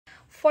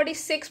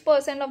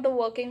46% of the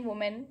working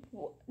women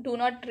do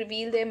not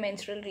reveal their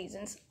menstrual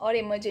reasons or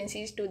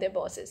emergencies to their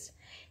bosses.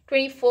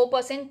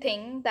 24%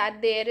 think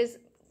that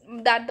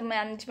the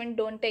management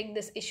don't take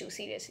this issue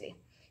seriously.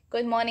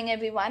 Good morning,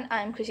 everyone.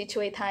 I am Khushi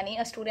Choithani,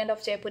 a student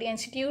of Jaipur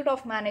Institute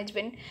of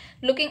Management.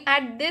 Looking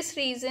at this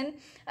reason,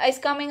 is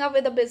coming up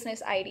with a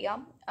business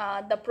idea.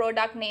 The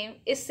product name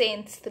is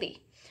SaneStree.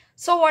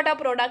 So what a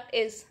product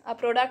is? A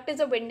product is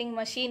a vending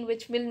machine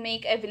which will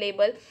make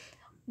available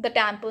the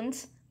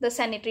tampons, the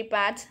sanitary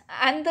pads,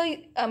 and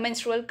the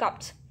menstrual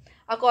cups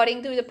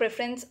according to the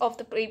preference of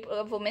the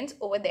women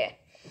over there.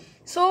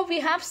 So we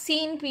have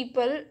seen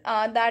people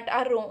that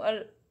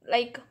are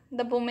like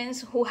the women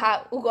who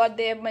got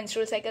their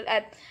menstrual cycle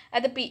at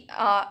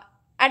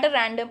a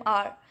random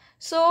hour.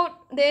 So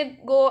they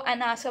go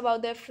and ask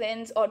about their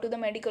friends or to the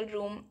medical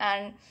room,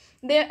 and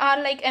they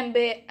are like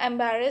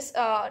embarrassed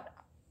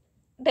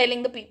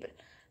telling the people.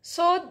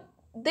 So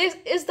this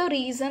is the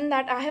reason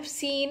that I have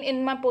seen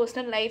in my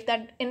personal life,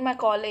 that in my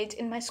college,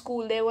 in my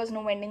school, there was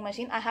no vending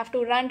machine. I have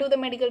to run to the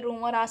medical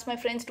room or ask my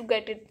friends to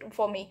get it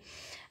for me.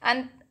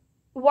 And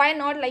why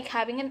not like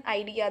having an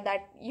idea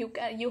that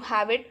you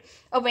have it,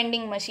 a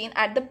vending machine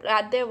at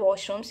their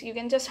washrooms. You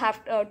can just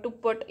have to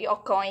put your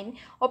coin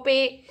or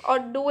pay, or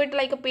do it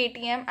like a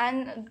Paytm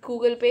and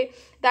Google Pay.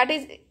 That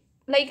is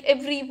like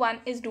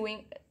everyone is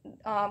doing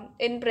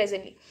in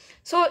presently.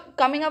 So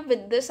coming up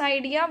with this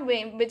idea,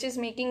 which is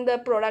making the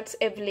products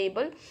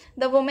available,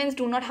 the women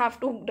do not have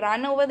to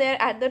run over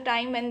there at the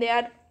time when they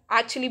are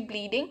actually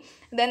bleeding,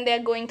 then they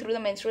are going through the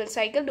menstrual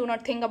cycle. Do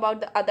not think about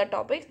the other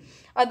topics,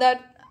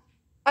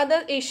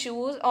 other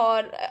issues,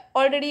 or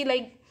already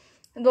like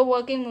the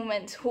working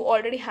women who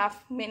already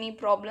have many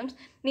problems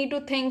need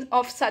to think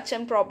of such a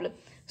problem.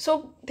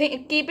 So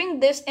keeping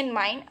this in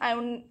mind,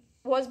 I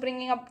was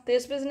bringing up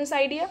this business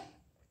idea,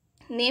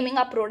 naming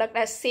a product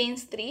as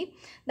SaneStree,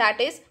 that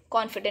is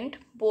confident,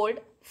 bold,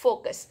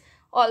 focus.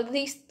 All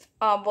these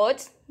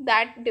words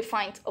that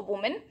defines a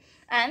woman,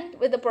 and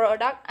with the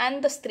product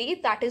and the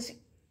stree that is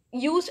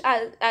used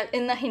as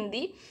in the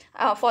Hindi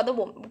for the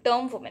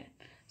term woman.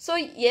 So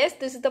yes,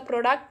 this is the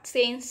product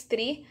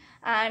SaneStree,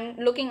 and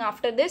looking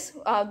after this,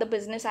 the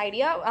business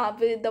idea,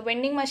 with the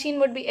vending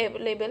machine would be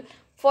available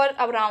for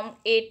around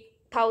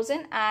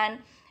 8,000, and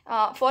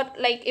for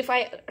like if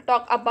I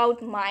talk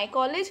about my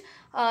college,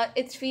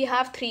 we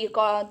have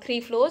three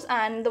floors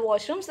and the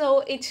washrooms.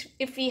 So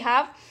if we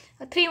have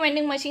 3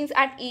 vending machines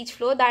at each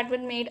floor, that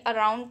would make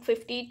around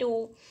 50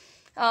 to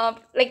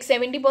like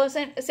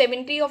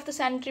 70% of the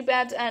sanitary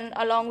pads, and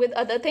along with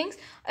other things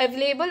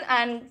available,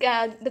 and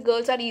the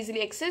girls are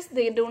easily accessed.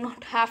 They do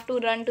not have to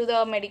run to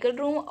the medical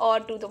room or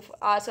to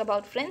ask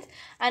about friends,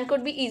 and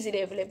could be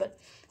easily available.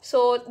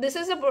 So this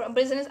is a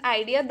business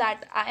idea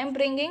that I am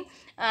bringing,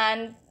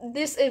 and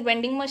this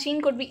vending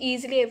machine could be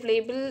easily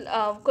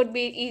available, could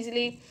be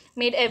easily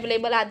made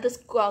available at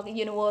the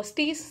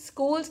universities,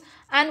 schools,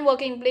 and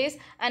working place,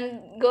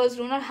 and girls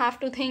do not have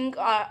to think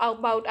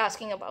about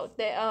asking about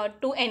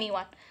to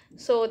anyone.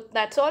 So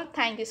that's all.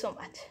 Thank you so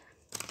much.